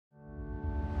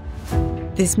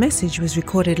This message was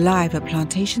recorded live at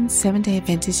Plantation Seventh-day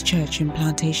Adventist Church in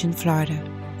Plantation, Florida.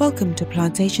 Welcome to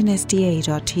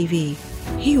PlantationSDA.tv.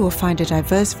 Here you will find a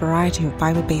diverse variety of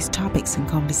Bible-based topics and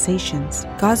conversations.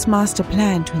 God's master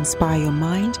plan to inspire your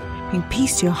mind, bring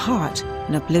peace to your heart,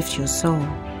 and uplift your soul.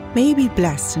 May you be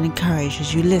blessed and encouraged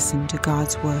as you listen to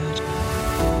God's Word.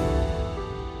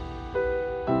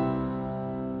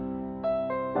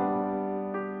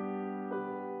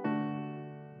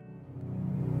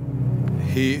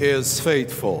 He is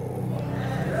faithful.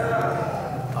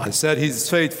 I said He's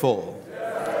faithful.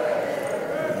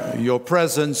 Your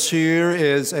presence here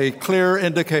is a clear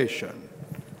indication.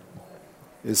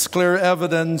 It's clear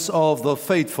evidence of the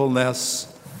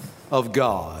faithfulness of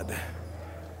God.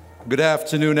 Good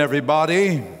afternoon,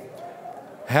 everybody.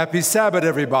 Happy Sabbath,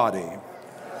 everybody.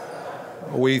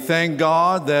 We thank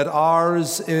God that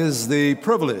ours is the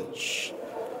privilege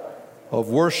of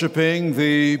worshiping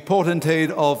the potentate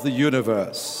of the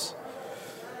universe.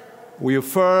 We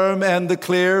affirm and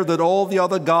declare that all the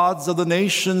other gods of the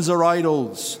nations are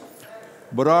idols,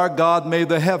 but our God made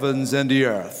the heavens and the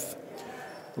earth.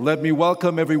 Let me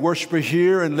welcome every worshiper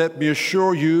here, and let me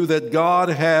assure you that God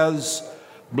has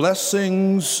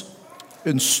blessings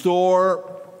in store.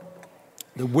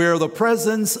 Where the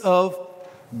presence of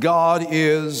God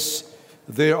is,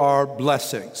 there are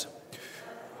blessings.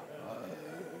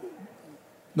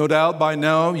 No doubt by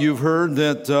now you've heard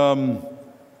that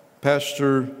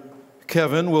Pastor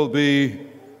Kevin will be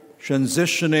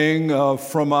transitioning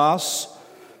from us.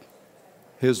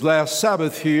 His last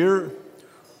Sabbath here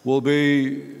will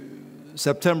be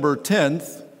September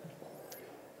 10th.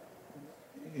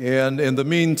 And in the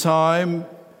meantime,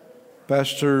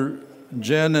 Pastor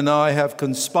Jen and I have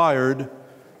conspired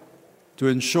to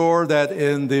ensure that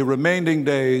in the remaining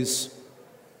days,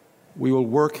 we will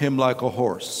work him like a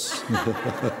horse.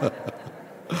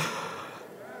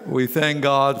 We thank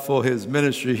God for his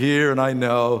ministry here, and I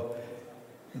know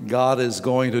God is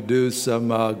going to do some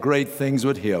great things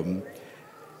with him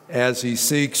as he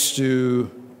seeks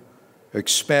to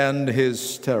expand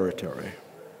his territory.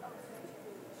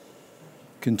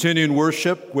 Continuing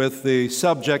worship with the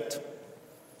subject,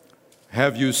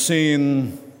 Have you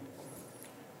seen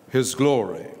his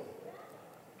glory?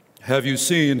 Have you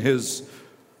seen his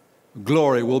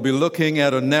glory? We'll be looking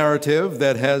at a narrative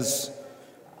that has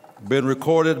been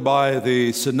recorded by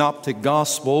the Synoptic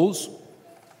Gospels,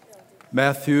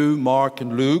 Matthew, Mark,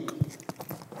 and Luke.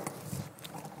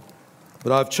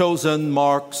 But I've chosen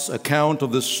Mark's account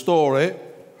of the story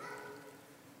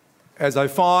as I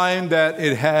find that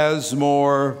it has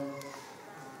more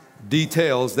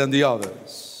details than the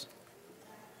others.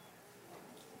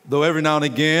 Though every now and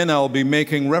again I'll be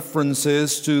making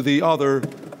references to the other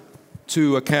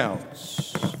two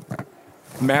accounts.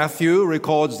 Matthew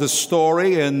records the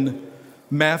story in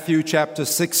Matthew chapter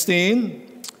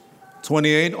 16,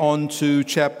 28 on to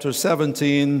chapter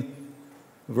 17,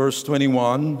 verse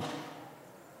 21.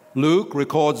 Luke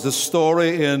records the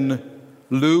story in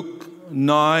Luke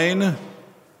 9,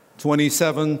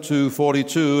 27 to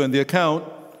 42, and the account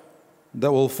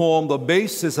that will form the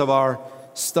basis of our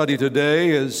study today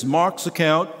is Mark's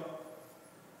account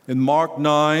in Mark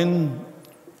 9,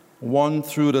 1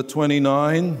 through to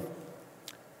 29.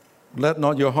 Let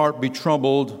not your heart be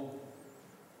troubled.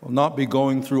 We'll not be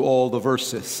going through all the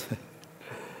verses.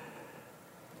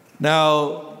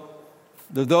 Now,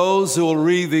 those who will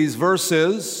read these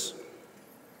verses,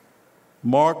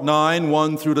 Mark 9,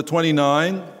 1 through to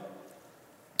 29,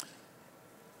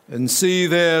 and see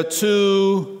there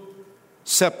two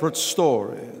separate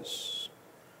stories.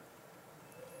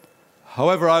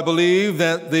 However, I believe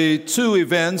that the two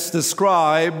events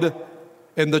described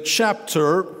in the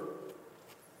chapter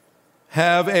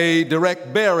have a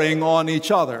direct bearing on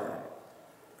each other.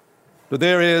 That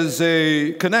there is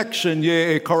a connection,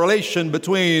 a correlation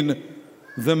between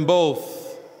them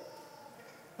both.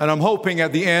 And I'm hoping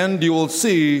at the end you will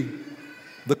see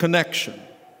the connection.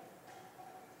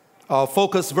 Our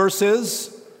focus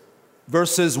verses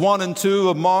 1 and 2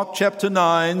 of Mark chapter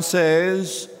 9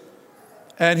 says,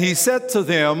 And he said to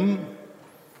them,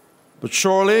 But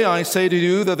surely I say to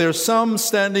you that there are some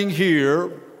standing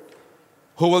here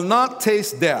who will not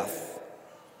taste death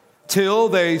till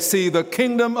they see the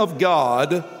kingdom of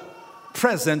God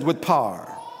present with power.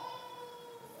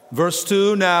 Verse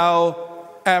 2, Now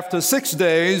after 6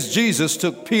 days, Jesus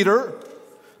took Peter,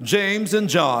 James, and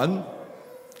John,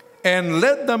 and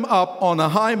led them up on a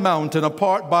high mountain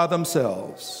apart by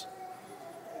themselves.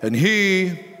 And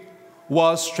he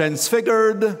was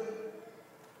transfigured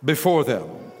before them.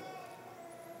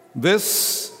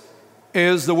 This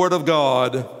is the word of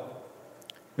God,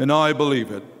 and I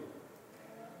believe it.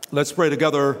 Let's pray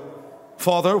together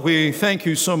Father, we thank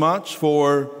you so much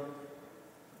for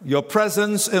your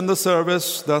presence in the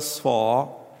service thus far.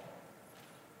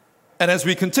 And as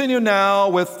we continue now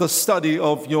with the study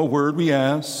of your word, we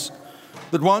ask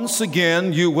that once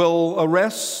again you will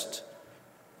arrest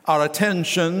our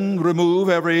attention, remove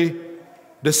every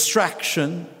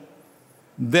distraction,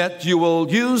 that you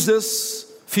will use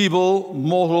this feeble,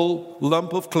 mortal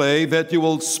lump of clay, that you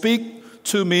will speak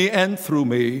to me and through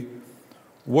me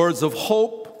words of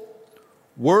hope,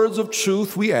 words of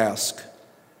truth, we ask.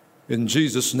 In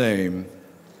Jesus' name,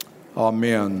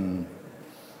 amen.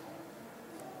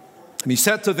 And he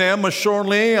said to them,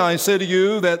 assuredly, I say to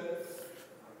you that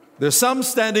there's some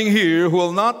standing here who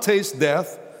will not taste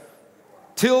death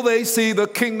till they see the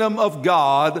kingdom of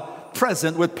God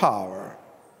present with power.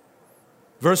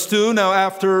 Verse 2, now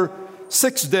after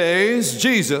 6 days,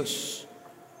 Jesus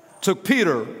took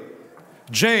Peter,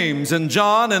 James, and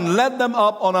John and led them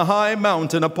up on a high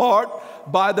mountain apart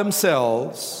by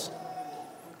themselves.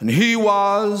 And he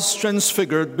was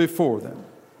transfigured before them.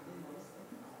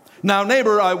 Now,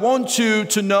 neighbor, I want you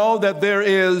to know that there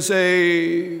is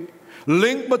a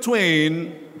link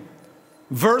between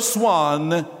verse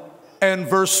 1 and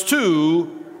verse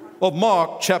 2 of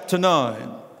Mark chapter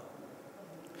 9.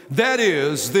 That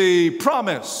is, the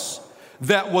promise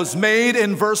that was made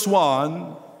in verse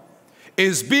 1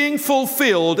 is being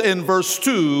fulfilled in verse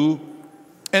 2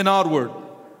 and onward.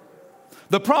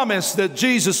 The promise that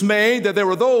Jesus made that there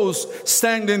were those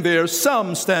standing there,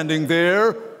 some standing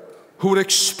there, who would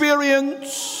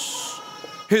experience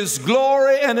his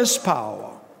glory and his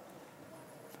power,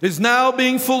 is now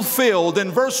being fulfilled in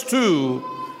verse 2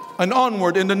 and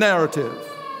onward in the narrative.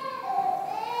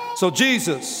 So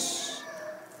Jesus,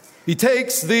 he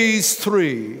takes these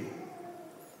three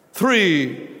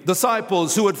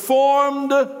disciples who had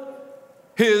formed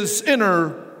his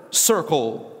inner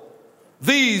circle.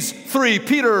 These three,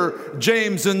 Peter,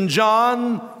 James, and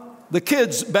John, the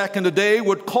kids back in the day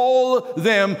would call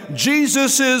them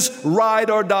Jesus's ride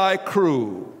or die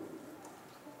crew.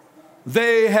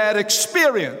 They had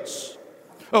experienced,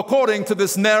 according to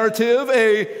this narrative,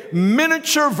 a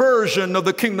miniature version of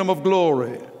the kingdom of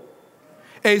glory,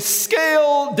 a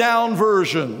scaled down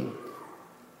version,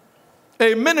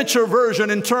 a miniature version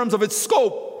in terms of its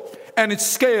scope and its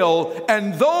scale.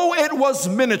 And though it was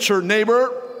miniature,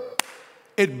 neighbor,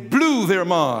 it blew their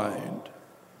mind.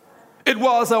 It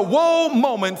was a whoa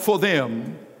moment for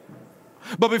them.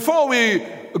 But before we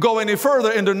go any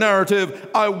further in the narrative,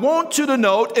 I want you to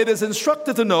note, it is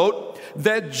instructed to note,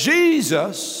 that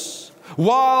Jesus,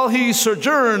 while he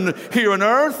sojourned here on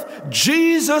earth,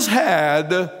 Jesus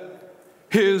had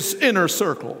his inner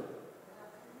circle.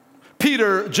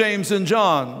 Peter, James, and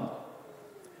John.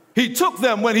 He took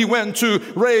them when he went to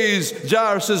raise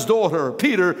Jairus' daughter,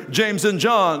 Peter, James, and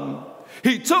John.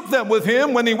 He took them with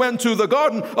him when he went to the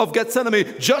Garden of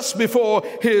Gethsemane just before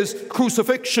his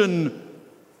crucifixion.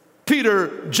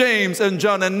 Peter, James, and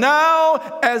John. And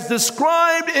now, as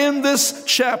described in this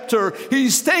chapter,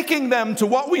 he's taking them to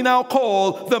what we now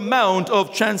call the Mount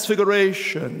of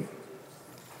Transfiguration.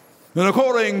 And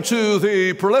according to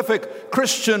the prolific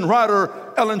Christian writer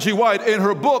Ellen G. White, in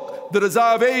her book, The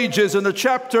Desire of Ages, in the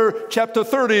chapter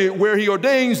 30, where he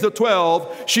ordains the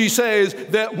 12, she says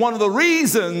that one of the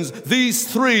reasons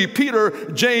these three,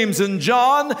 Peter, James, and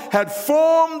John, had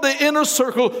formed the inner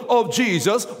circle of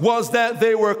Jesus was that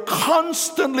they were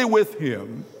constantly with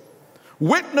him,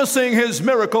 witnessing his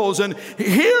miracles and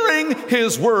hearing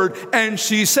his word. And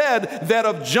she said that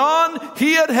of John,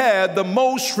 he had the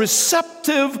most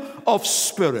receptive of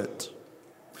spirit.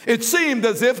 It seemed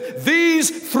as if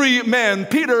these three men,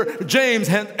 Peter, James,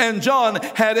 and John,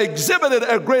 had exhibited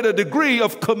a greater degree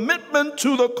of commitment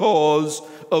to the cause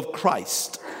of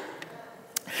Christ.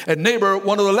 And neighbor,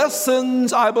 one of the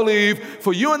lessons I believe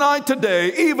for you and I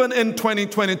today, even in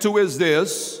 2022, is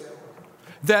this: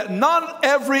 that not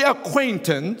every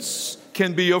acquaintance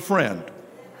can be your friend.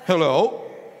 Hello?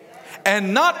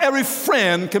 And not every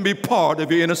friend can be part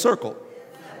of your inner circle.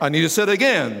 I need to say it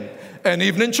again. And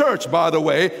even in church, by the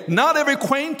way, not every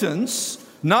acquaintance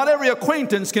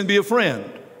can be a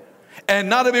friend. And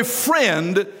not every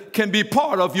friend can be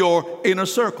part of your inner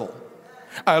circle.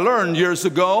 I learned years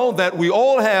ago that we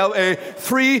all have a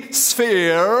three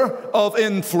sphere of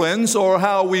influence, or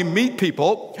how we meet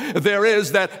people. There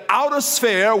is that outer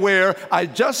sphere where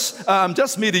I'm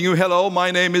just meeting you. Hello,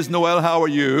 my name is Noel. How are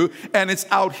you? And it's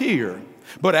out here.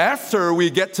 But after we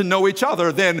get to know each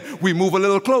other, then we move a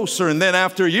little closer. And then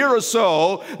after a year or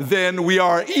so, then we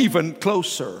are even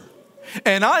closer.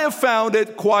 And I have found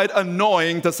it quite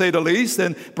annoying, to say the least,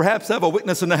 and perhaps I have a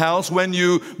witness in the house, when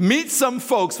you meet some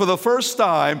folks for the first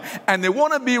time and they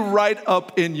want to be right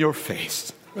up in your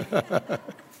face.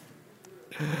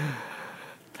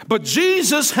 But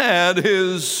Jesus had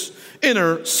his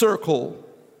inner circle,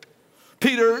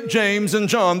 Peter, James, and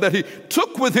John, that he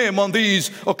took with him on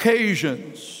these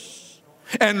occasions.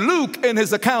 And Luke, in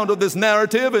his account of this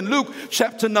narrative, in Luke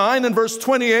chapter 9 and verse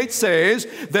 28, says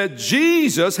that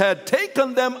Jesus had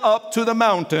taken them up to the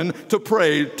mountain to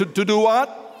pray. To do what?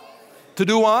 To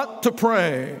do what? To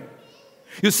pray.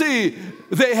 You see,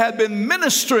 they had been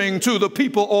ministering to the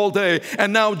people all day,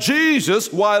 and now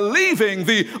Jesus, while leaving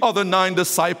the other 9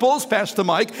 disciples, Pastor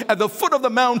Mike, at the foot of the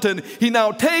mountain, he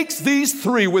now takes these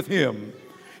 3 with him.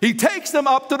 He takes them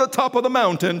up to the top of the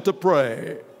mountain to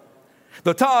pray.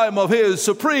 The time of his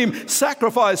supreme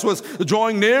sacrifice was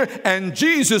drawing near, and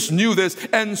Jesus knew this,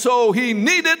 and so he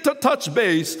needed to touch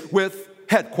base with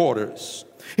headquarters.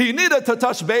 He needed to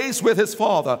touch base with his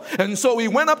Father, and so he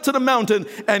went up to the mountain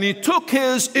and he took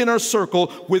his inner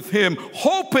circle with him,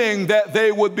 hoping that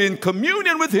they would be in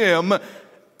communion with him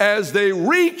as he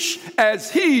reached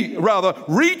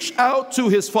out to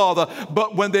his Father.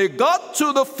 But when they got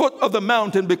to the foot of the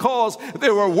mountain, because they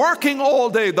were working all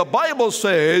day, the Bible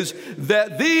says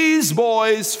that these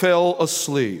boys fell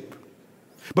asleep.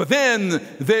 But then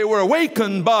they were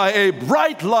awakened by a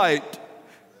bright light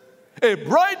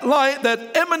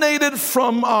that emanated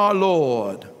from our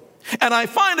Lord. And I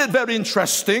find it very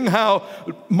interesting how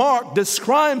Mark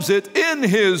describes it in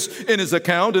his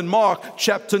account in Mark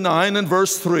chapter 9 and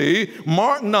verse 3.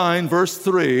 Mark 9 verse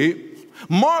 3.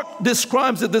 Mark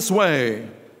describes it this way.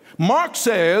 Mark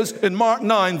says in Mark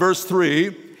 9 verse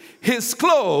 3, his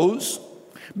clothes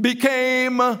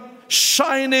became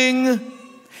shining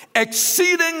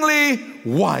exceedingly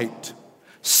white,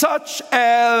 such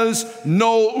as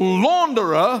no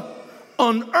launderer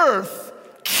on earth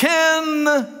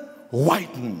can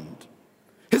whitened.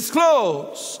 His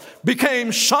clothes became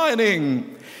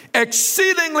shining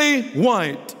exceedingly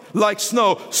white like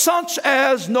snow, such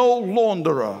as no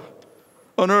launderer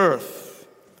on earth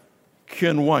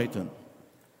can whiten.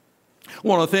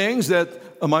 One of the things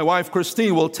that my wife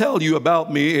Christine will tell you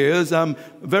about me is I'm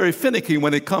very finicky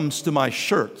when it comes to my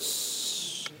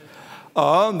shirts.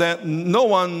 That no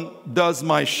one does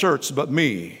my shirts but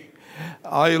me.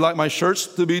 I like my shirts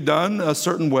to be done a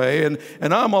certain way,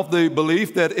 and I'm of the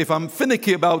belief that if I'm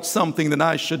finicky about something, then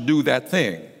I should do that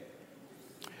thing.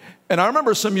 And I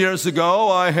remember some years ago,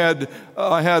 I had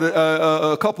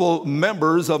a couple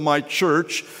members of my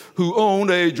church who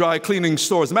owned a dry cleaning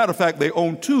store. As a matter of fact, they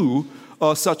owned 2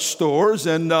 such stores,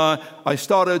 and I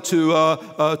started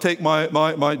to take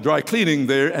my dry cleaning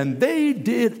there, and they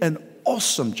did an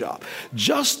awesome job,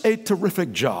 just a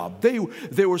terrific job.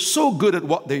 They were so good at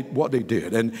what they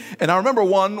did, and I remember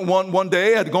one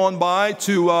day I had gone by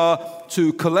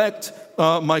to collect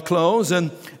my clothes, and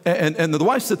the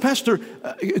wife said, "Pastor,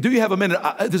 do you have a minute?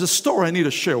 There's a story I need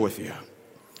to share with you."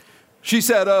 She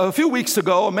said, a few weeks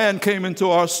ago, a man came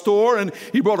into our store and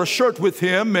he brought a shirt with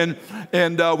him, and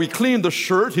we cleaned the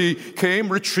shirt. He came,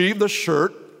 retrieved the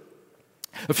shirt.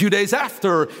 A few days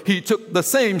after, he took the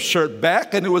same shirt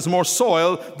back, and it was more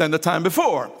soiled than the time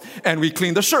before. And we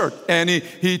cleaned the shirt, and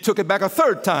he took it back a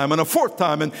 3rd time and a 4th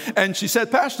time. And she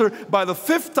said, "Pastor, by the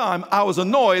 5th time, I was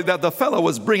annoyed that the fellow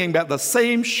was bringing back the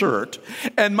same shirt.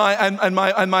 And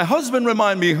my husband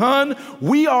reminded me, hon,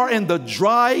 we are in the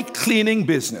dry cleaning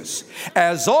business.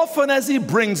 As often as he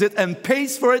brings it and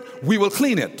pays for it, we will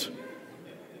clean it."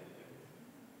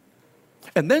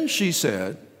 And then she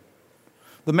said,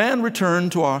 the man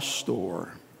returned to our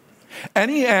store, and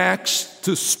he asked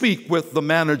to speak with the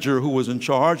manager who was in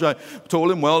charge. I told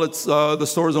him, well, it's the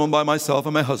store is owned by myself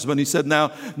and my husband. He said,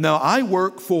 now I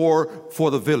work for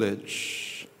the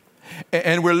village,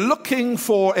 and we're looking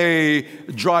for a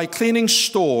dry cleaning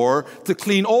store to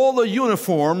clean all the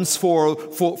uniforms for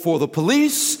the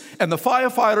police and the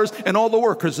firefighters and all the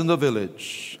workers in the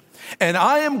village. And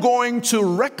I am going to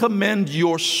recommend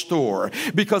your store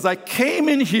because I came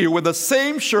in here with the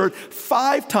same shirt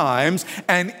 5 times,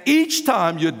 and each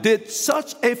time you did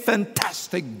such a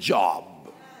fantastic job.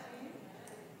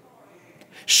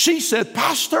 She said,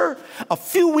 "Pastor, a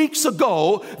few weeks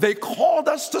ago, they called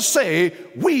us to say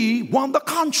we won the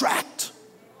contract.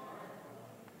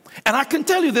 And I can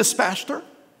tell you this, Pastor,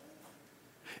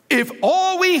 if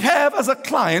all we have as a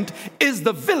client is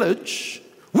the village,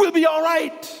 we'll be all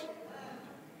right."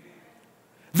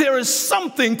 There is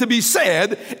something to be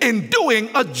said in doing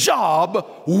a job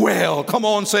well. Come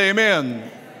on, say amen.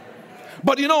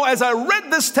 But you know, as I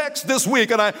read this text this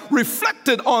week and I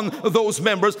reflected on those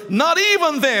members, not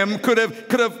even them could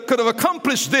have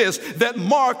accomplished this that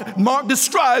Mark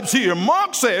describes here.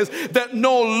 Mark says that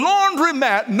no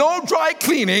laundromat, no dry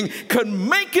cleaning could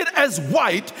make it as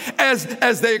white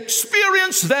as they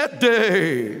experienced that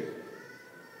day.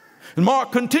 And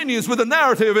Mark continues with the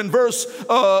narrative in verse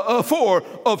 4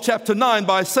 of chapter 9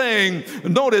 by saying,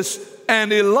 notice,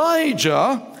 and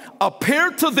Elijah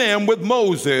appeared to them with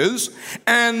Moses,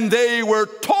 and they were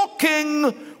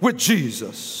talking with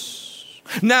Jesus.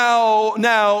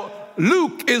 Now,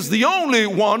 Luke is the only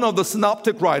one of the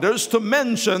synoptic writers to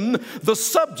mention the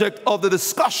subject of the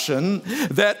discussion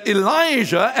that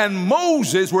Elijah and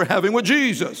Moses were having with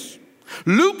Jesus.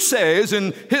 Luke says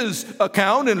in his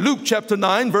account in Luke chapter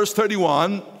 9, verse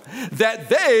 31, that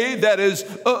they, that is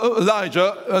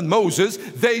Elijah and Moses,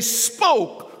 they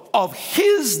spoke of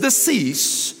his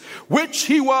decease, which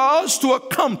he was to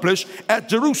accomplish at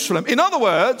Jerusalem. In other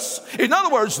words,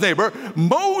 neighbor,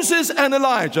 Moses and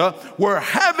Elijah were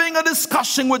having a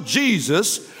discussion with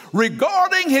Jesus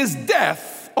regarding his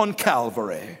death on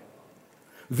Calvary.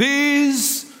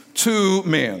 These two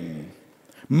men,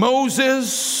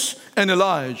 Moses and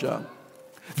Elijah,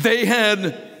 they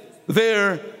had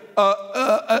their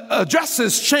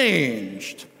addresses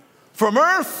changed from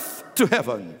earth to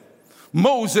heaven.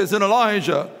 Moses and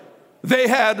Elijah, they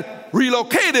had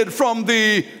relocated from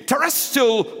the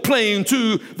terrestrial plane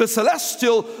to the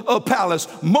celestial palace.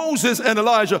 Moses and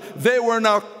Elijah, they were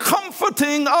now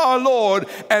comforting our Lord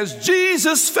as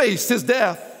Jesus faced his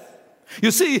death. You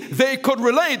see, they could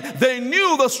relate. They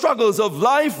knew the struggles of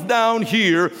life down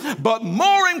here, but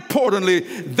more importantly,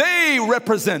 they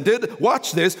represented,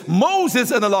 watch this,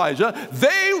 Moses and Elijah,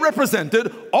 they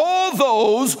represented all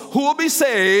those who will be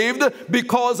saved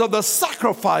because of the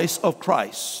sacrifice of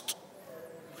Christ.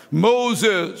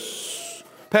 Moses,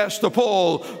 Pastor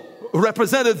Paul,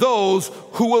 represented those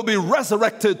who will be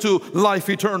resurrected to life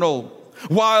eternal,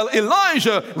 while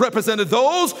Elijah represented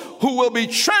those who will be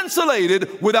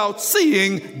translated without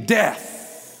seeing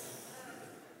death.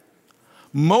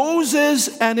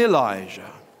 Moses and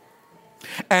Elijah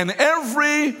and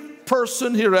every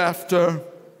person hereafter,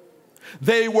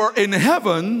 they were in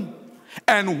heaven,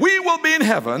 and we will be in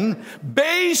heaven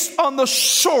based on the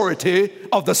surety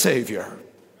of the Savior.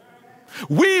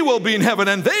 We will be in heaven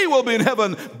and they will be in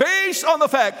heaven based on the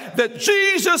fact that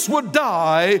Jesus would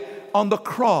die on the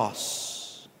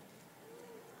cross.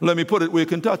 Let me put it where you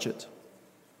can touch it.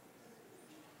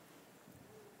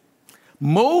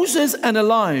 Moses and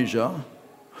Elijah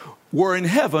were in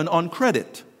heaven on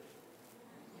credit.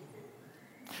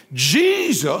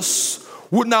 Jesus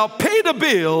would now pay the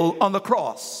bill on the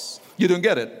cross. You didn't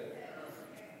get it.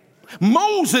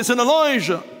 Moses and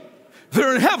Elijah,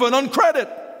 they're in heaven on credit.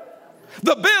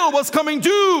 The bill was coming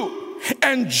due,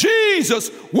 and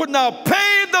Jesus would now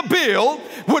pay the bill,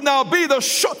 would now be the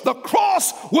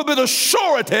cross would be the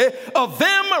surety of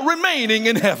them remaining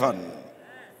in heaven.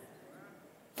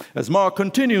 As Mark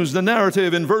continues the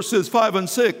narrative in verses 5 and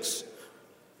 6,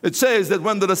 it says that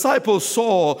when the disciples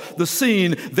saw the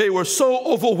scene, they were so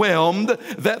overwhelmed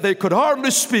that they could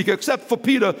hardly speak except for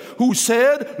Peter, who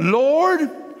said, "Lord,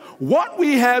 what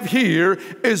we have here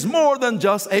is more than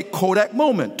just a Kodak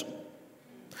moment.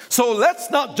 So let's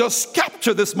not just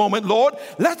capture this moment, Lord.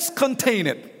 Let's contain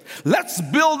it. Let's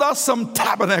build us some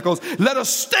tabernacles. Let us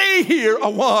stay here a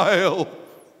while."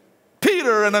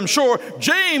 Peter, and I'm sure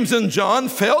James and John,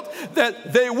 felt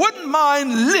that they wouldn't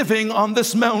mind living on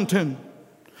this mountain.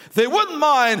 They wouldn't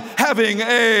mind having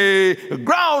a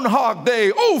Groundhog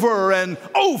Day over and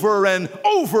over and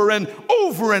over and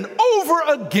over and over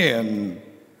again.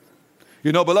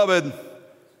 You know, beloved,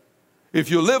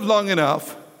 if you live long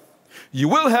enough, you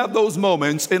will have those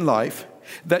moments in life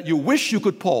that you wish you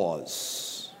could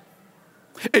pause.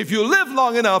 If you live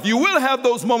long enough, you will have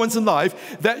those moments in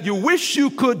life that you wish you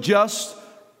could just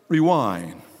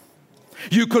rewind.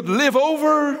 You could live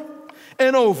over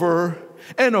and over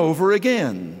and over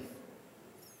again.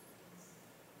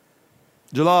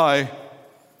 July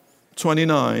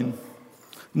 29,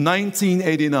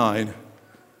 1989.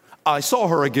 I saw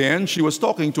her again. She was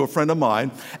talking to a friend of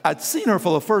mine. I'd seen her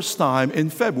for the first time in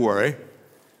February.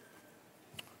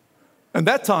 And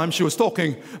that time she was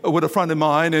talking with a friend of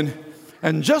mine,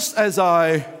 and just as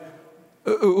I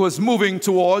was moving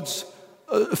towards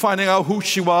finding out who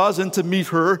she was and to meet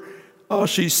her,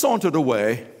 she sauntered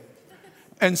away.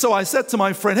 And so I said to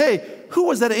my friend, "Hey, who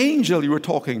was that angel you were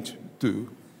talking to?"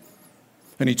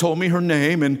 And he told me her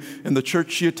name and the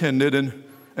church she attended.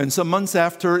 And some months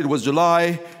after, it was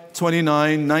July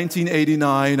 29,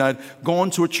 1989, I'd gone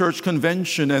to a church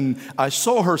convention, and I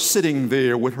saw her sitting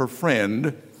there with her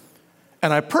friend.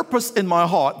 And I purposed in my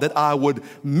heart that I would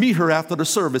meet her after the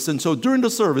service. And so during the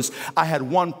service, I had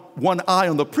one eye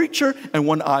on the preacher and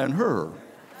one eye on her.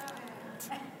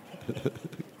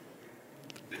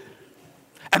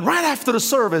 And right after the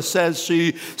service, as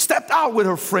she stepped out with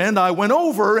her friend, I went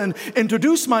over and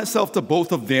introduced myself to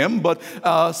both of them, but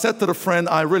said to the friend,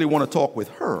 I really want to talk with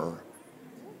her.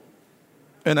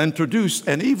 And introduced,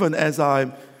 and even as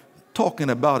I'm talking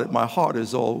about it, my heart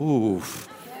is all, ooh.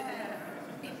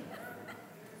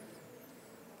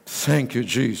 Thank you,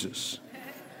 Jesus,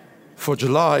 for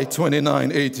July 29,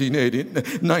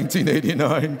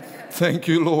 1989. Thank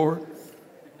you, Lord.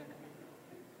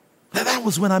 That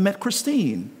was when I met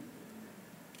Christine.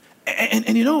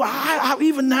 And you know, I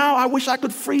even now, I wish I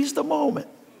could freeze the moment.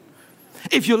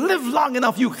 If you live long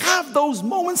enough, you have those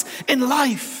moments in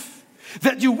life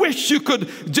that you wish you could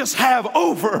just have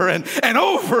over and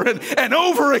over and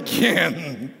over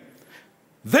again.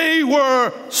 They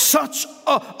were such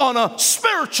on a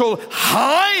spiritual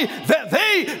high that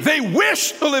they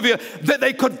wished, Olivia, that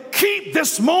they could keep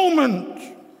this moment.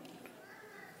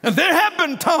 And there have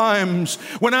been times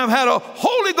when I've had a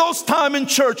Holy Ghost time in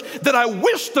church that I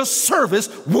wish the service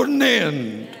wouldn't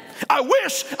end. I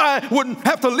wish I wouldn't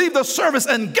have to leave the service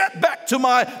and get back to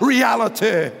my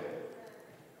reality.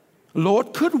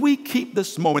 Lord, could we keep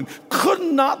this moment? Could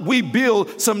not we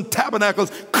build some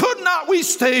tabernacles? Could not we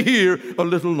stay here a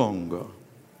little longer?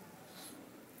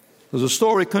 As the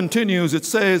story continues, it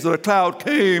says that a cloud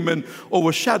came and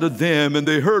overshadowed them, and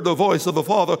they heard the voice of the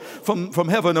Father from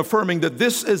heaven affirming that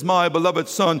this is my beloved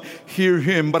Son, hear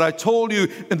him. But I told you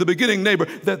in the beginning, neighbor,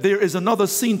 that there is another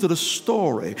scene to the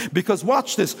story. Because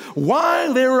watch this,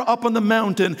 while they were up on the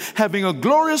mountain having a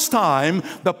glorious time,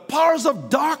 the powers of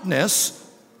darkness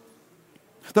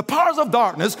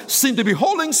seemed to be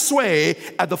holding sway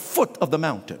at the foot of the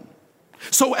mountain.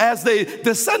 So as they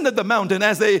descended the mountain,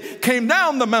 as they came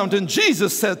down the mountain,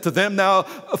 Jesus said to them, now,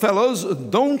 fellows,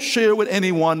 don't share with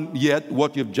anyone yet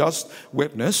what you've just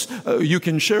witnessed. You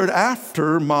can share it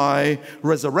after my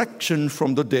resurrection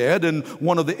from the dead. And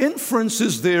one of the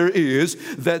inferences there is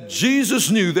that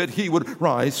Jesus knew that he would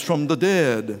rise from the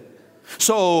dead.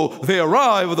 So they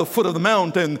arrive at the foot of the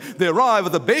mountain, they arrive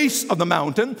at the base of the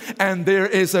mountain, and there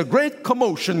is a great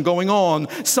commotion going on.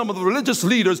 Some of the religious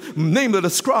leaders, namely the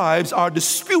scribes, are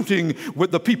disputing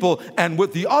with the people and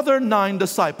with the other 9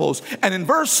 disciples. And in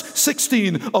verse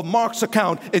 16 of Mark's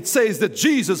account, it says that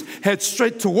Jesus heads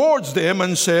straight towards them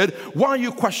and said, why are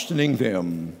you questioning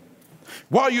them?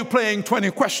 Why are you playing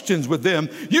 20 questions with them?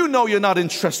 You know you're not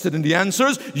interested in the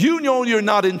answers. You know you're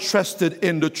not interested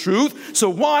in the truth. So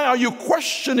why are you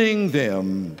questioning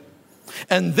them?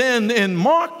 And then in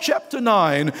Mark chapter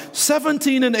 9,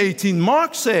 17 and 18,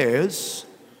 Mark says,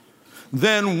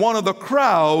 then one of the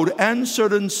crowd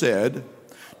answered and said,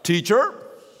 Teacher,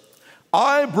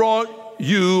 I brought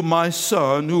you my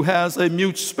son who has a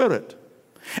mute spirit.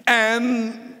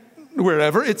 And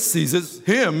wherever it seizes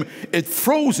him, it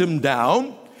throws him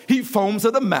down. He foams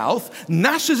at the mouth,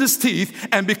 gnashes his teeth,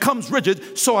 and becomes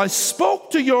rigid. So I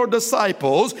spoke to your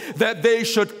disciples that they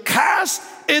should cast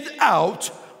it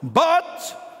out,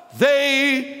 but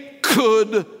they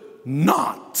could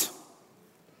not.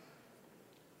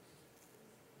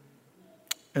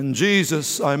 And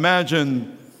Jesus, I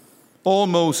imagine,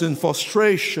 almost in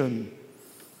frustration,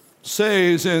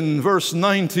 says in verse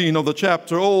 19 of the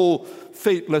chapter, oh,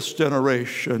 faithless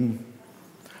generation,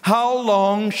 how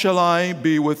long shall I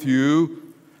be with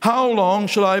you? How long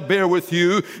shall I bear with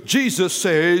you? Jesus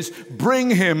says,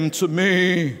 bring him to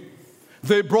me.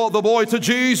 They brought the boy to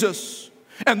Jesus.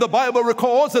 And the Bible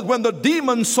records that when the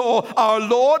demon saw our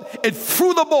Lord, it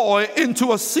threw the boy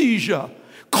into a seizure,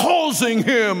 causing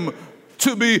him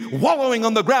to be wallowing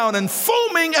on the ground and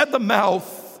foaming at the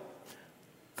mouth.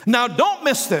 Now, don't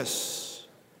miss this.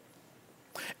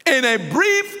 In a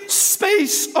brief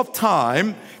space of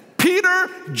time, Peter,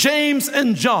 James,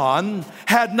 and John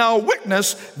had now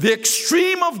witnessed the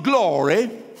extreme of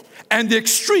glory and the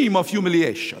extreme of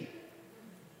humiliation.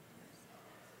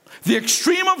 The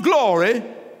extreme of glory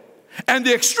and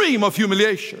the extreme of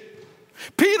humiliation.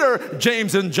 Peter,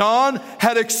 James, and John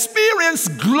had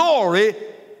experienced glory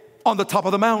on the top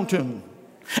of the mountain.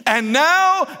 And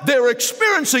now they were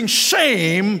experiencing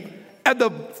shame at the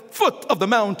foot of the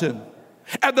mountain.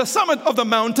 At the summit of the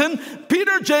mountain,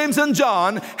 Peter, James, and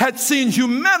John had seen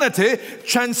humanity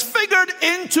transfigured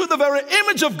into the very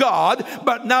image of God,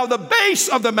 but now the base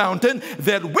of the mountain,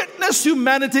 they had witnessed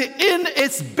humanity in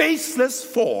its baseless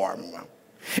form,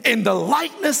 in the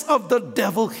likeness of the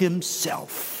devil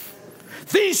himself.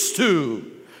 These two,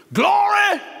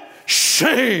 glory,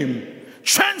 shame,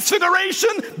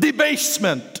 transfiguration,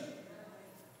 debasement.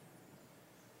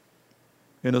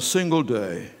 in a single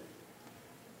day.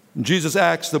 Jesus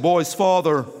asked the boy's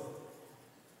father,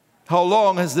 "How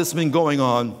long has this been going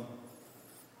on?"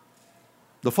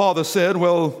 The father said,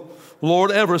 "Well,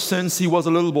 Lord, ever since he was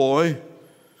a little boy.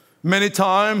 Many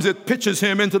times it pitches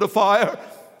him into the fire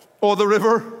or the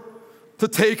river to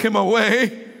take him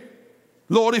away.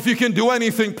 Lord, if you can do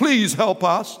anything, please help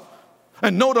us."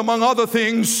 And note, among other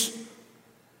things,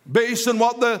 based on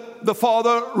what the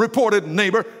father reported,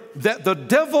 neighbor, that the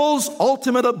devil's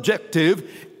ultimate objective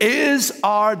is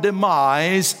our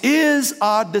demise, is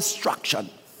our destruction.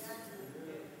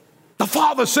 The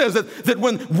father says that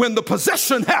when the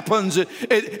possession happens,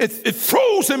 it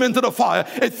throws him into the fire.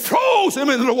 It throws him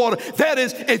into the water. That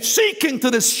is, it's seeking to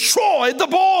destroy the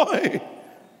boy.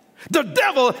 The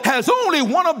devil has only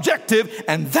one objective,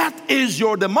 and that is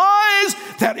your demise.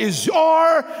 That is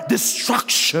your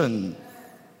destruction.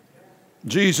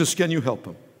 Jesus, can you help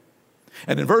him?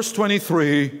 And in verse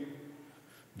 23,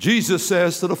 Jesus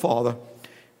says to the Father,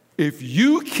 "If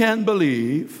you can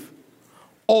believe,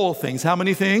 all things," how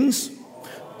many things?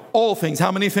 All things,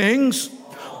 how many things?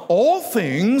 All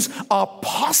things are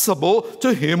possible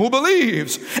to him who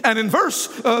believes. And in verse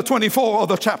 24 of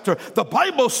the chapter, the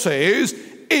Bible says,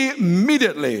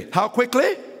 immediately. How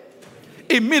quickly?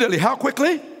 Immediately. How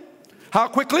quickly? How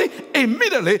quickly?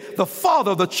 Immediately, the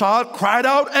father of the child cried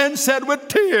out and said with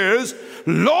tears,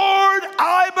 "Lord,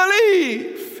 I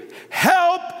believe.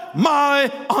 Help my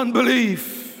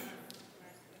unbelief."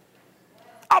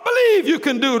 I believe you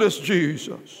can do this,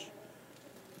 Jesus.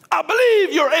 I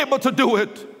believe you're able to do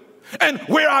it. And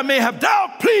where I may have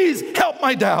doubt, please help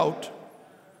my doubt.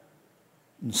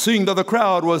 And seeing that the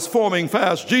crowd was forming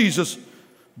fast, Jesus,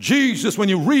 when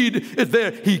you read it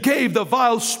there, he gave the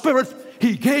vile spirit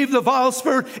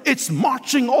its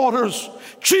marching orders.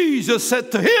 Jesus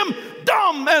said to him,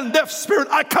 "Dumb and deaf spirit,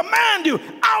 I command you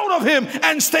out of him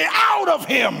and stay out of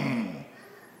him."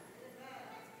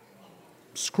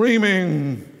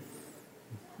 Screaming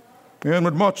and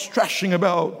with much thrashing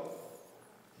about,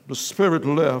 the spirit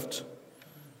left.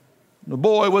 The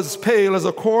boy was pale as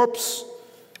a corpse.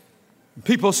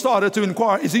 People started to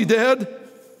inquire, "Is he dead?"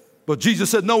 But Jesus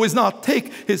said, "No, he's not.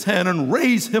 Take his hand and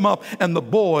raise him up." And the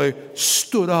boy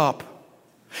stood up.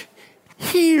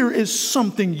 Here is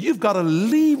something you've got to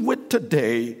leave with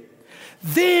today.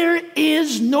 There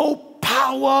is no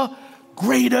power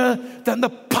greater than the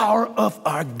power of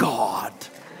our God.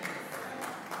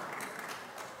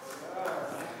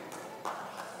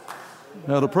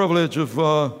 I had the privilege of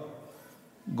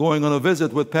going on a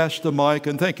visit with Pastor Mike,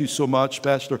 and thank you so much,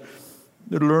 Pastor.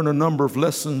 Did learn a number of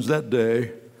lessons that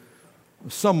day.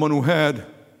 Someone who had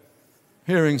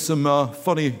hearing some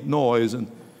funny noise,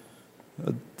 and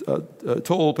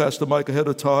told Pastor Mike ahead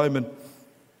of time and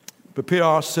prepare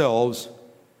ourselves.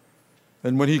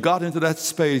 And when he got into that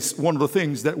space, one of the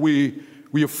things that we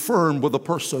affirmed with the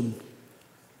person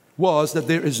was that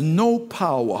there is no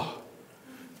power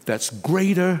that's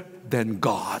greater than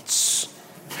God's.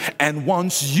 And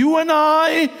once you and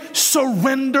I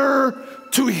surrender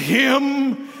to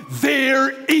him,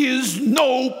 there is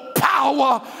no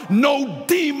power, no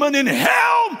demon in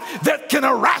hell that can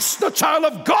harass the child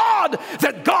of God,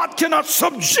 that God cannot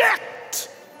subject.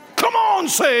 Come on,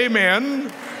 say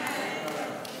amen.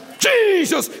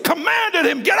 Jesus commanded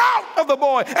him, "Get out of the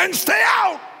boy and stay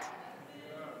out."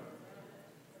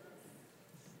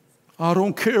 I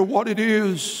don't care what it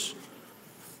is.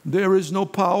 There is no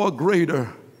power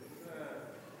greater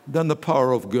than the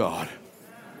power of God.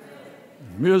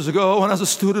 Years ago, when I was a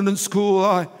student in school,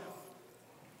 a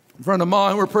friend of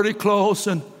mine were pretty close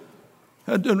and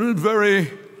had a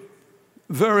very,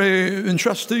 very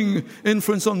interesting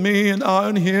influence on me and I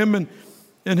on him.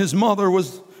 And his mother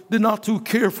did not too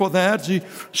care for that.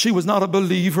 She was not a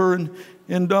believer, and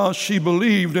she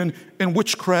believed in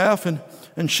witchcraft,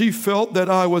 and she felt that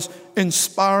I was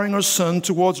inspiring her son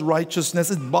towards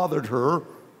righteousness. It bothered her.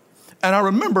 And I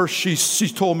remember she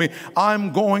told me,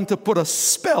 "I'm going to put a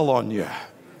spell on you.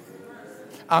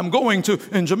 I'm going to,"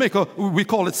 in Jamaica, we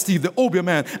call it, Steve, the Obia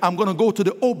man. "I'm going to go to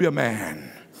the Obia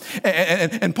man."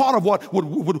 And part of what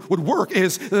would work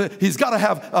is he's got to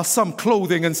have some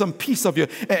clothing and some piece of you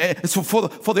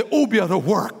for the Obia to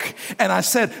work. And I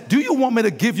said, "Do you want me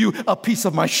to give you a piece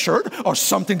of my shirt or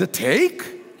something to take?"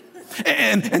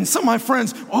 And some of my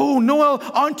friends, "Oh, Noel,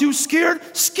 aren't you scared?"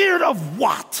 Scared of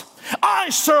what? I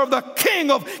serve the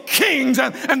King of Kings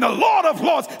and the Lord of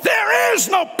Lords. There is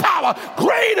no power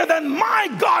greater than my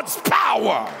God's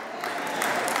power.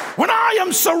 When I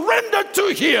am surrendered to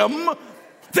him,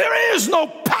 there is no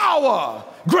power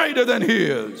greater than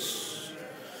his.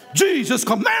 Jesus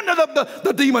commanded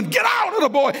the demon, "Get out of the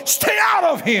boy, stay out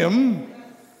of him."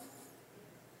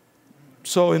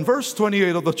 So in verse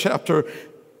 28 of the chapter,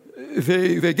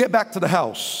 they get back to the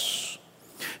house.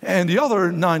 And the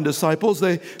other 9 disciples,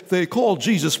 they called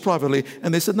Jesus privately,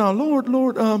 and they said, "Now, Lord,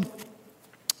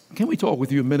 can we talk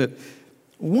with you a minute?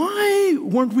 Why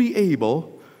weren't we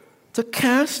able to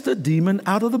cast the demon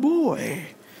out of the boy?"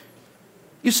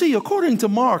 You see, according to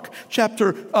Mark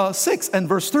chapter 6 and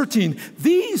verse 13,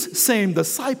 these same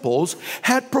disciples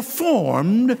had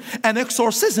performed an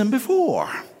exorcism before.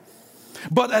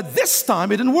 But at this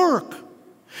time, it didn't work.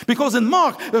 Because in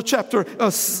Mark chapter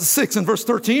 6 and verse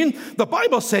 13, the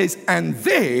Bible says, "And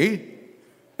they,"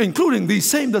 including these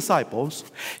same disciples,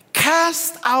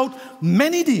 "cast out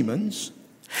many demons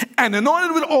and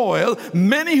anointed with oil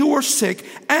many who were sick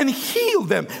and healed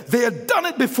them." They had done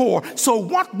it before. So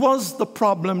what was the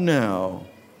problem now?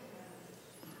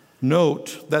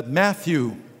 Note that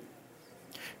Matthew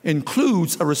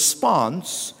includes a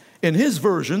response in his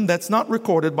version that's not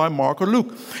recorded by Mark or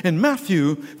Luke. In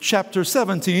Matthew chapter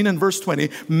 17 and verse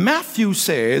 20, Matthew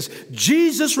says,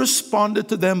 Jesus responded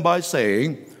to them by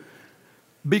saying,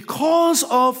 "Because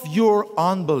of your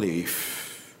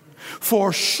unbelief,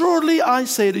 for surely I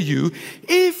say to you,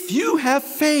 if you have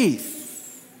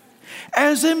faith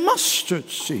as a mustard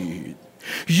seed,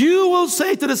 you will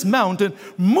say to this mountain,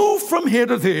 'Move from here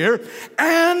to there,'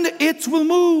 and it will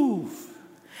move.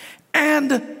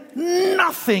 And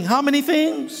nothing," how many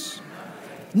things?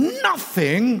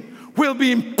 Nothing will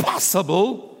be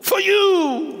impossible for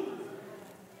you."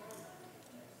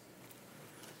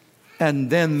 And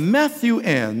then Matthew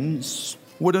ends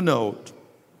with a note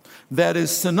that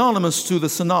is synonymous to the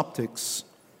synoptics.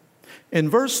 In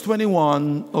verse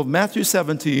 21 of Matthew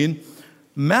 17,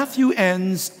 Matthew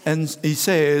ends and he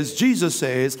says, Jesus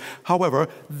says, "However,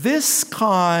 this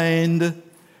kind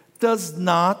does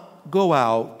not go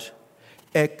out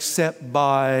except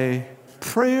by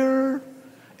prayer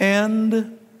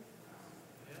and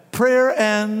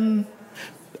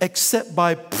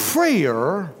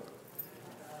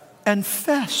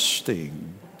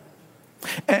fasting."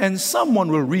 And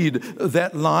someone will read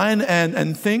that line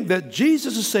and think that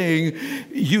Jesus is saying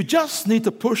you just need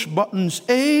to push buttons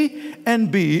A and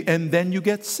B and then you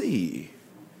get C.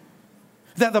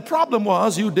 That the problem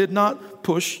was you did not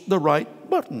push the right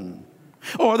button.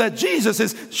 Or that Jesus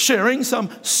is sharing some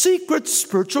secret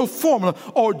spiritual formula.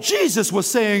 Or Jesus was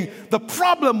saying the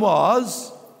problem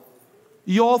was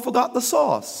you all forgot the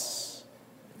sauce.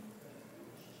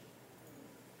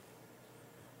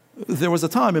 There was a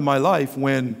time in my life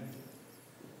when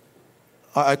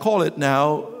I call it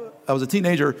now, I was a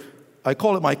teenager, I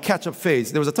call it my ketchup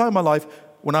phase. There was a time in my life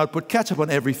when I would put ketchup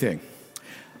on everything,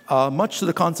 much to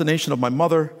the consternation of my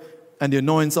mother and the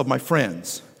annoyance of my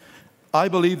friends. I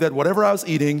believed that whatever I was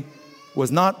eating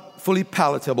was not fully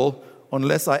palatable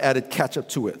unless I added ketchup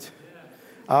to it.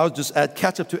 I would just add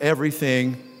ketchup to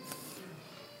everything,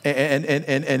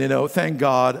 and you know, thank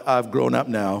God I've grown up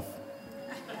now.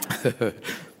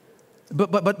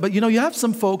 But you know, you have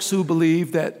some folks who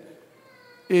believe that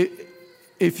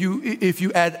if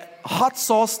you add hot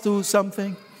sauce to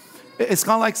something, it's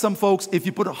kind of like some folks, if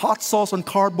you put a hot sauce on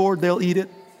cardboard, they'll eat it.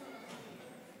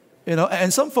 You know,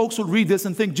 and some folks would read this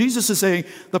and think Jesus is saying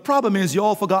the problem is you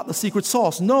all forgot the secret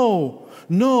sauce. No.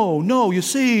 You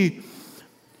see,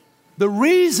 the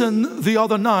reason the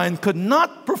other 9 could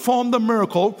not perform the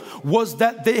miracle was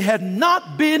that they had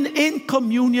not been in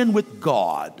communion with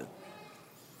God.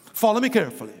 Follow me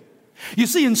carefully. You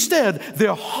see, instead,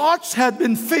 their hearts had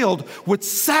been filled with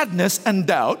sadness and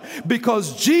doubt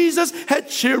because Jesus had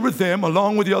shared with them,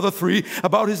 along with the other 3,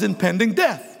 about his impending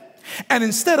death. And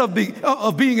instead of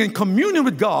being in communion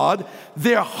with God,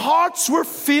 their hearts were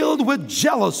filled with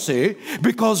jealousy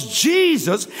because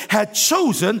Jesus had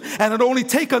chosen and had only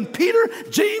taken Peter,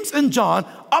 James, and John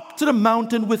up to the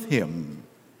mountain with him.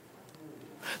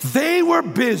 They were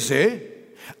busy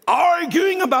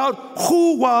arguing about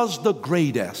who was the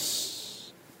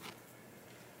greatest.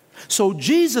 So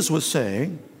Jesus was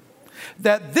saying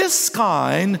that this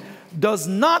kind does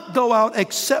not go out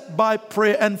except by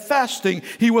prayer and fasting.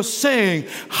 He was saying,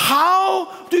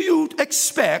 how do you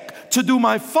expect to do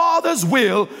my Father's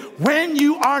will when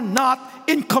you are not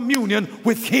in communion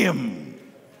with him?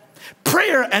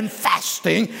 Prayer and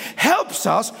fasting helps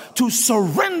us to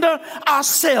surrender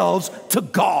ourselves to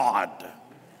God.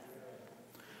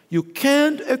 You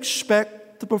can't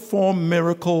expect to perform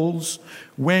miracles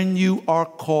when you are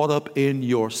caught up in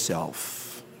yourself.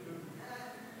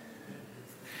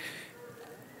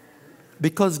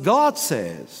 Because God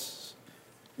says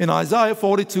in Isaiah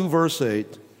 42 verse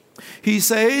 8, he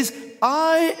says,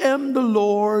 I am the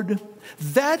Lord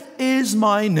That is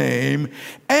my name,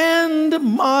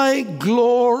 and my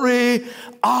glory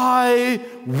I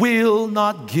will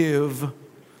not give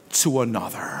to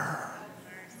another.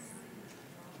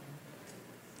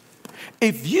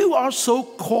 If you are so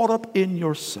caught up in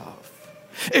yourself,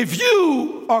 if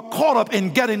you are caught up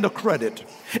in getting the credit,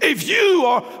 if you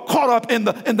are caught up in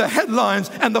the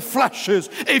headlines and the flashes,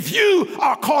 if you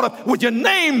are caught up with your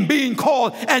name being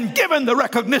called and given the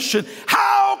recognition,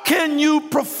 how can you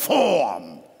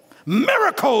perform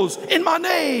miracles in my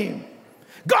name?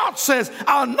 God says,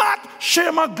 I'll not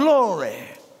share my glory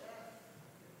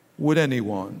with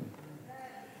anyone.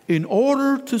 In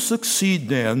order to succeed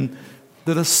then,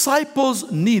 the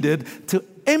disciples needed to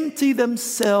empty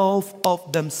themselves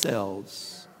of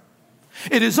themselves.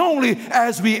 It is only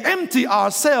as we empty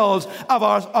ourselves of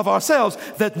ourselves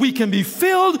that we can be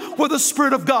filled with the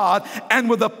Spirit of God and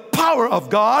with the power of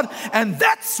God, and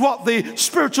that's what the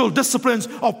spiritual disciplines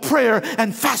of prayer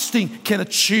and fasting can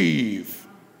achieve.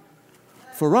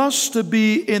 For us to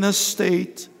be in a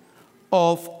state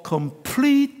of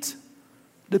complete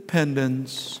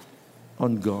dependence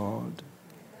on God.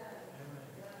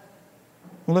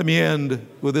 Well, let me end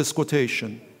with this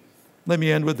quotation. Let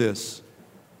me end with this.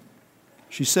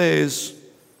 She says,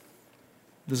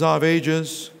 Desire of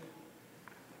Ages,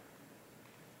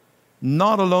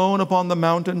 not alone upon the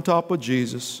mountaintop with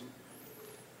Jesus.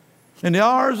 In the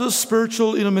hours of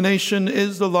spiritual illumination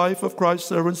is the life of Christ's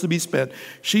servants to be spent.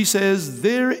 She says,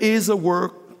 there is a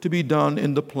work to be done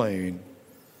in the plain.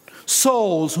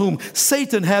 Souls whom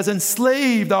Satan has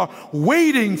enslaved are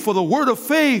waiting for the word of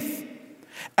faith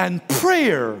and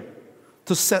prayer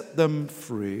to set them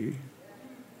free.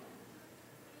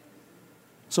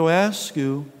 So I ask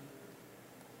you,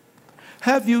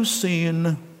 have you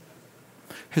seen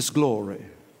His glory?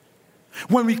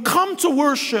 When we come to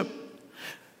worship,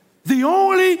 the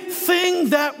only thing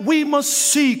that we must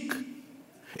seek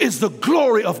is the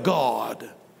glory of God.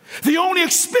 The only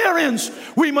experience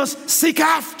we must seek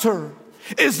after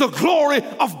is the glory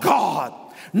of God.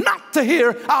 Not to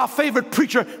hear our favorite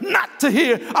preacher, not to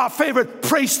hear our favorite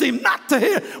praise team, not to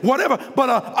hear whatever, but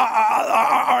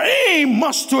our aim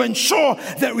must to ensure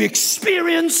that we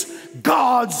experience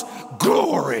God's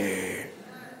glory.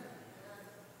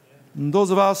 And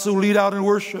those of us who lead out in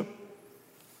worship,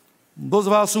 those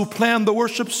of us who plan the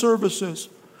worship services,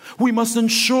 we must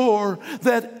ensure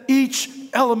that each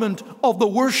element of the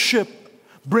worship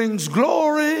brings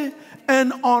glory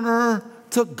and honor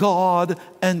to God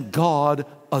and God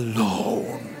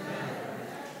alone.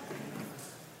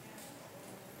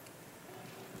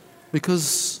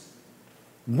 Because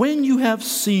when you have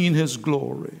seen His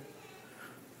glory,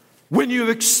 when you've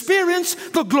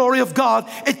experienced the glory of God,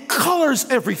 it colors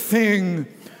everything.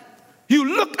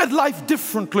 You look at life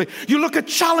differently. You look at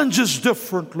challenges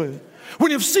differently. When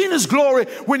you've seen His glory,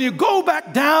 when you go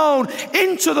back down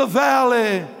into the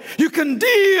valley, you can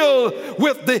deal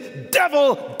with the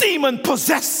devil,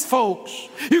 demon-possessed folks.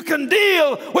 You can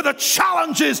deal with the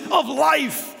challenges of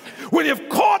life when you've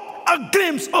caught a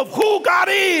glimpse of who God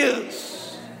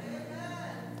is.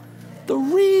 The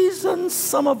reason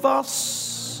some of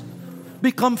us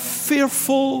become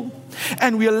fearful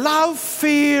and we allow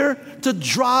fear to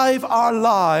drive our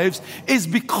lives is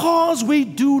because we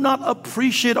do not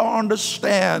appreciate or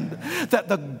understand that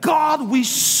the God we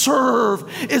serve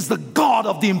is the God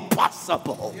of the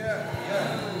impossible.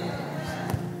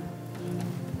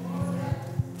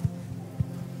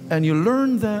 And you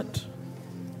learn that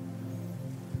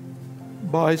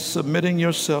by submitting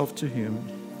yourself to Him.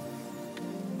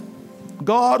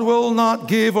 God will not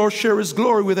give or share His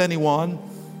glory with anyone.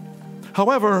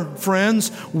 However,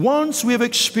 friends, once we have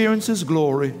experienced His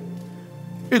glory,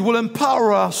 it will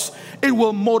empower us. It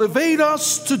will motivate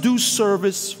us to do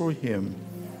service for Him.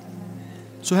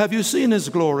 So have you seen His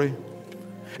glory?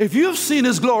 If you've seen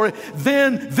His glory,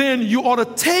 then you ought to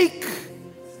take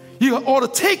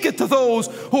it to those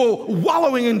who are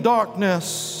wallowing in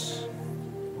darkness.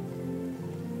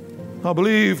 I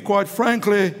believe, quite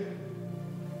frankly,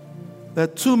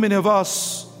 that too many of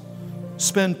us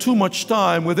spend too much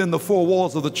time within the four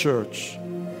walls of the church.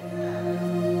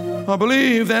 I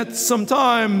believe that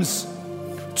sometimes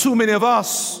too many of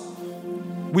us,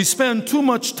 we spend too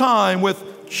much time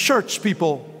with church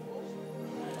people.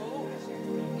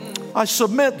 I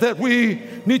submit that we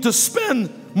need to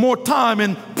spend more time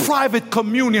in private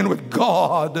communion with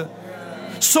God,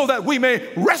 so that we may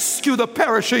rescue the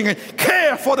perishing and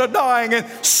care for the dying and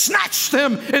snatch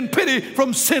them in pity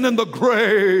from sin and the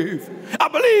grave. I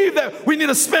believe that we need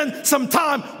to spend some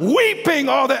time weeping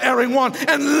o'er the erring one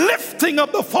and lifting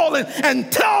up the fallen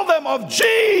and tell them of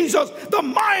Jesus, the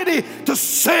mighty to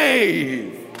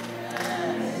save.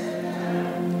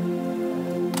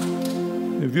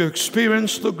 If you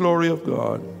experience the glory of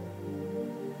God,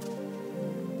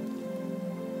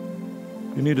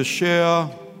 you need to share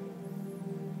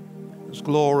His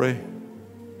glory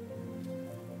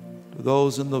to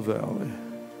those in the valley.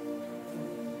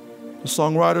 The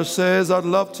songwriter says, I'd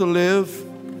love to live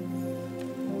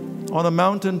on a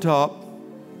mountaintop,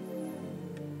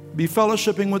 be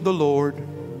fellowshipping with the Lord.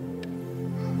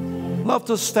 Love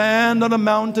to stand on a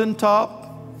mountaintop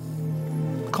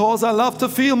because I love to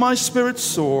feel my spirit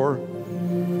soar.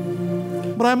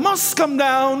 But I must come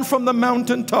down from the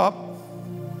mountaintop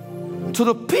to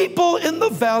the people in the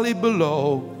valley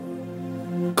below,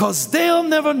 because they'll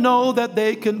never know that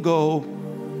they can go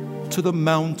to the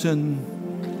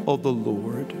mountain of the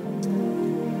Lord.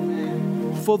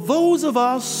 For those of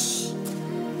us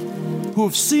who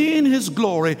have seen His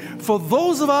glory, for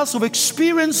those of us who have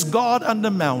experienced God on the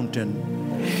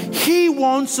mountain, He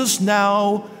wants us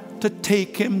now to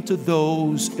take Him to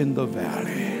those in the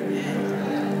valley.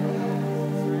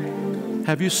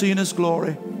 Have you seen His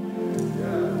glory?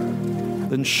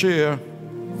 Then share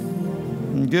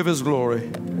and give His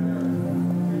glory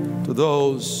to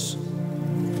those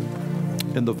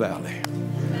in the valley.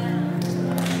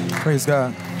 Praise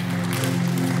God.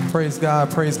 Praise God.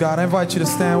 Praise God. I invite you to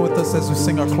stand with us as we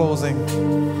sing our closing.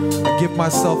 I give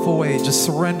myself away, just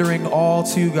surrendering all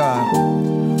to you, God,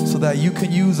 so that you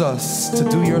can use us to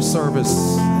do your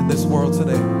service in this world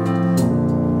today.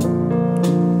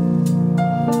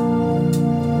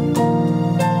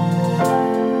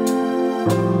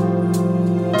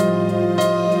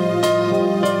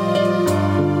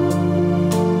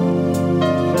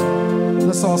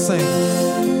 Let's all sing.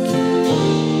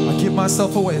 I give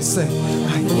myself away. Say,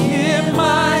 I give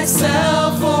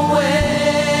myself away.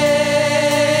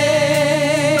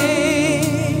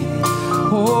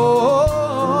 Oh,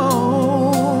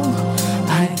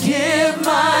 I give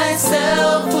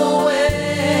myself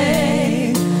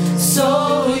away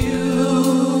so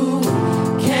you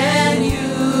can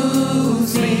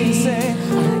use me. Say,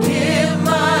 I give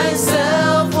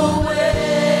myself away.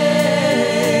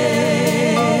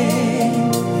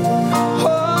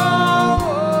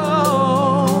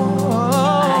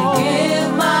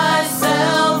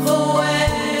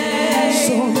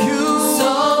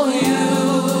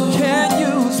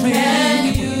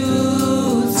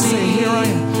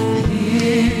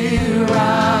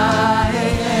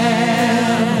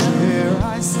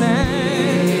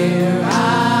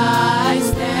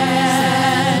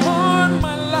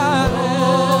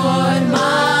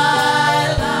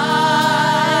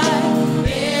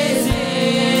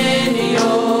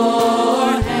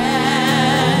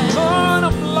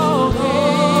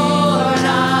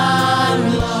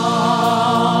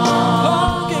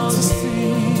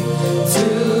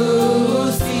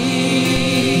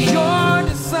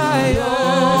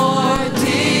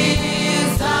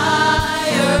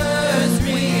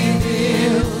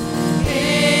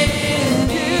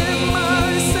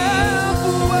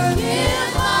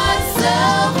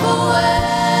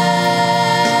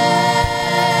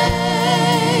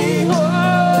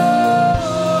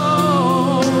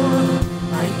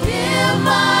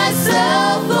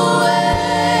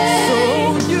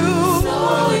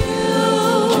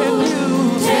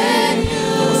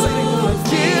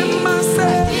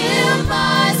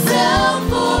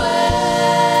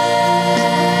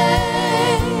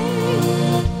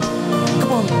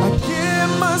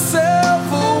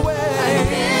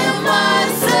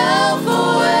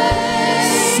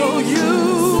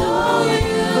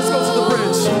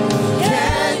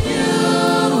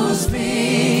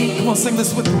 Sing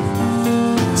this with me.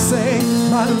 Say,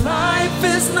 my life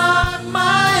is not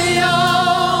my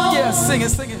own. Yeah, sing it,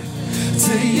 sing it.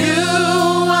 To you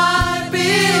I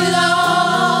belong.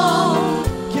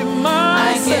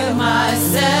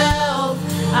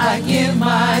 I give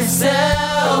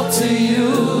myself to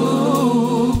you.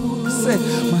 Say,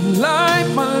 my life,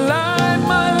 my life,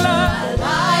 my life. My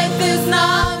life is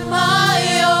not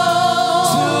my own.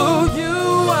 To you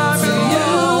I belong.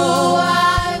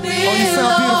 Oh, you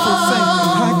sound beautiful. Say,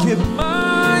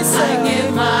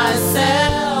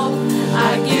 I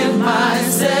give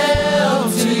myself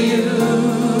to you.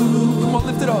 Come on,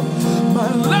 lift it up. My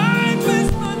life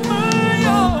is not my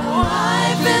own. My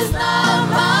life is not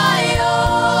my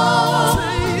own. To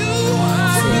you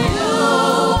I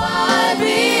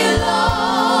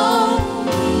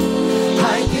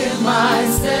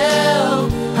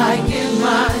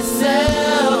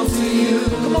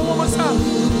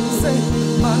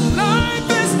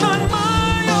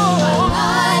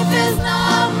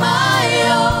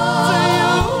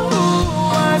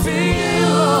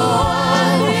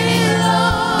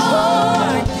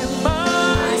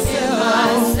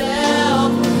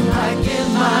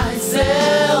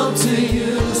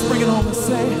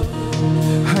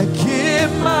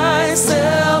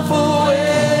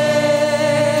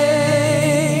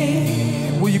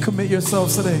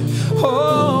yourself today.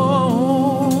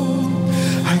 Oh,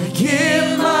 I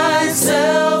give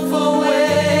myself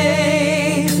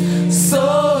away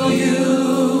so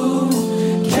you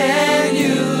can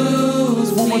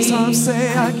use me. One more time,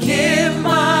 say, I give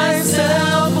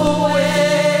myself away.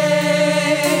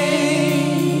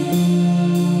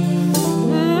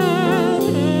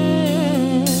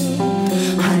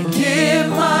 I give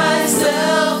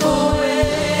myself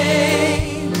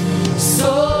away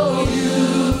so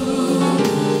you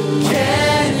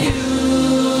can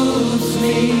use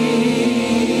me.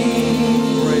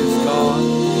 Praise God.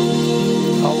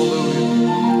 Hallelujah.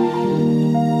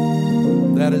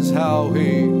 That is how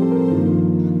He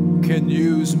can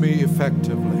use me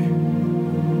effectively,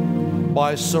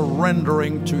 by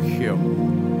surrendering to Him.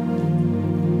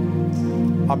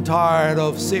 I'm tired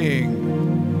of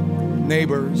seeing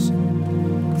neighbors,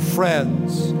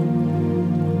 friends,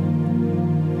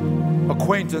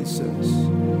 acquaintances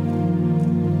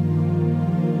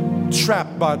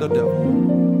trapped by the devil.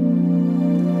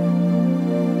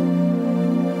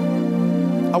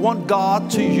 I want God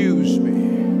to use me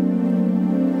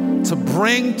to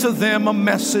bring to them a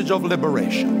message of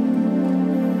liberation.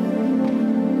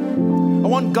 I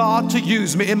want God to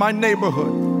use me in my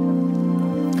neighborhood.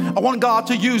 I want God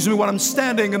to use me when I'm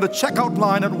standing in the checkout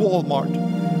line at Walmart.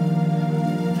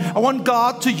 I want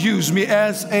God to use me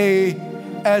as a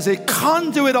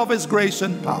conduit of His grace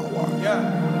and power.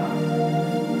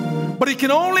 But He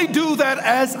can only do that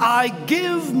as I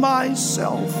give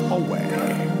myself away.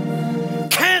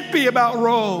 Can't be about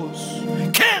Rose.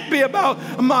 Can't be about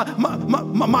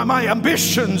my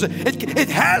ambitions. It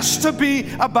has to be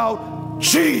about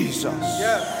Jesus.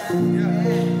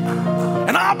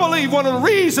 And I believe one of the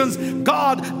reasons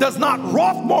God does not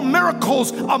wrought more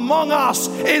miracles among us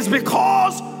is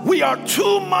because we are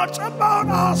too much about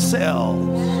ourselves.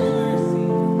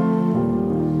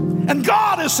 And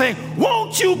God is saying,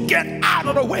 won't you get out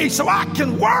of the way so I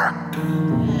can work?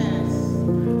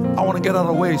 I want to get out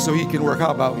of the way so He can work.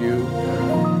 How about you?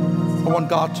 I want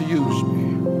God to use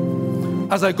me.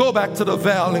 As I go back to the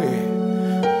valley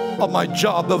of my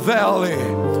job, the valley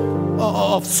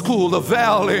of school, the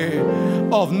valley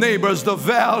of neighbors, the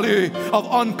valley of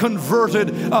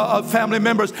unconverted family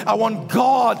members, I want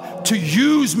God to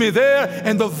use me there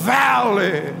in the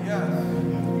valley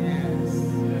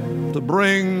to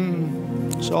bring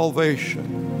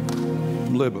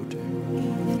salvation, liberty.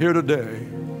 Here today,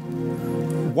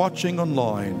 watching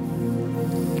online,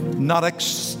 not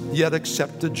yet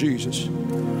accepted Jesus.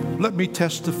 Let me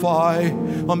testify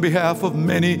on behalf of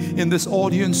many in this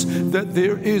audience that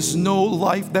there is no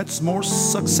life that's more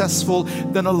successful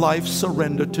than a life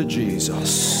surrendered to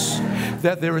Jesus.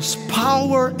 That there is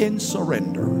power in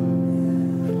surrender.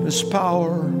 There's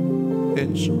power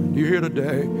in surrender. You're here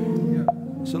today.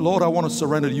 Say, Lord, I want to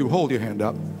surrender to you. Hold your hand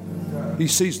up. He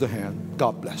sees the hand.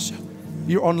 God bless you.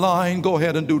 You're online. Go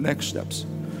ahead and do next steps.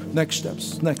 Next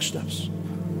steps. Next steps.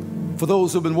 For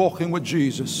those who've been walking with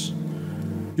Jesus,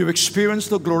 you've experienced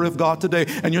the glory of God today,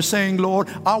 and you're saying, Lord,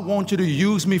 I want you to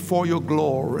use me for your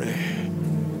glory.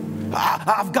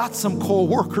 I've got some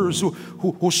co-workers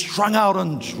who strung out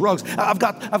on drugs. I've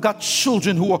got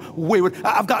children who are wayward.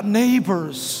 I've got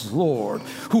neighbors, Lord,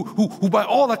 who by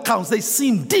all accounts, they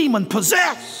seem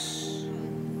demon-possessed.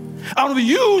 I want to be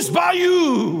used by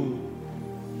you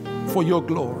for your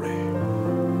glory.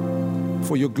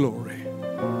 For your glory.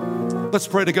 Let's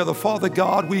pray together. Father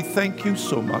God, we thank you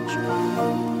so much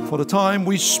for the time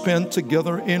we spent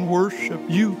together in worship.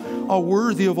 You are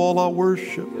worthy of all our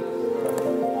worship.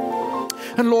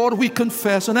 And Lord, we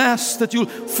confess and ask that you'll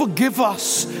forgive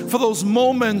us for those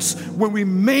moments when we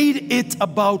made it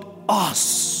about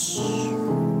us.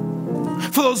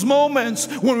 For those moments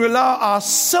when we allow our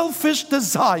selfish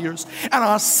desires and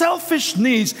our selfish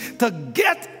needs to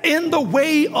get in the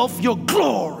way of your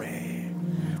glory.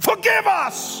 Forgive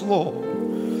us,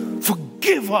 Lord.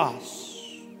 Forgive us.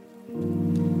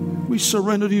 We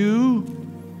surrender to you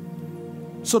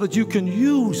so that you can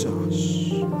use us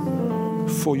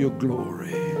for your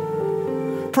glory.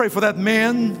 Pray for that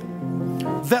man,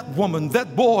 that woman,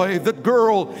 that boy, that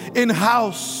girl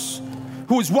in-house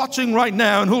who is watching right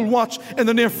now and who will watch in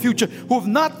the near future, who has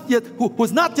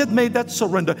not yet made that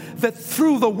surrender, that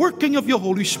through the working of your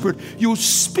Holy Spirit, you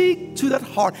speak to that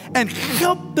heart and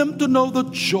help them to know the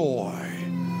joy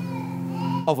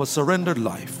of a surrendered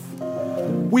life.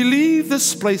 We leave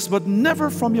this place, but never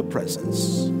from your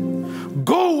presence.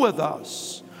 Go with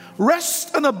us,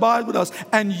 rest and abide with us,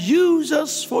 and use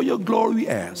us for your glory, we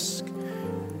ask.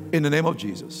 In the name of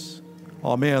Jesus.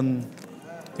 Amen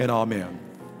and amen.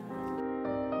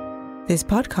 This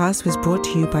podcast was brought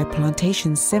to you by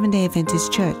Plantation Seventh-day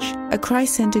Adventist Church, a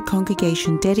Christ-centered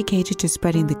congregation dedicated to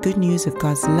spreading the good news of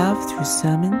God's love through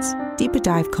sermons, deeper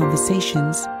dive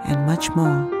conversations, and much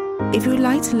more. If you would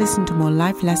like to listen to more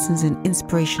life lessons and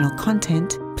inspirational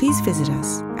content, please visit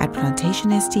us at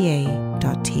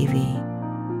plantationsda.tv.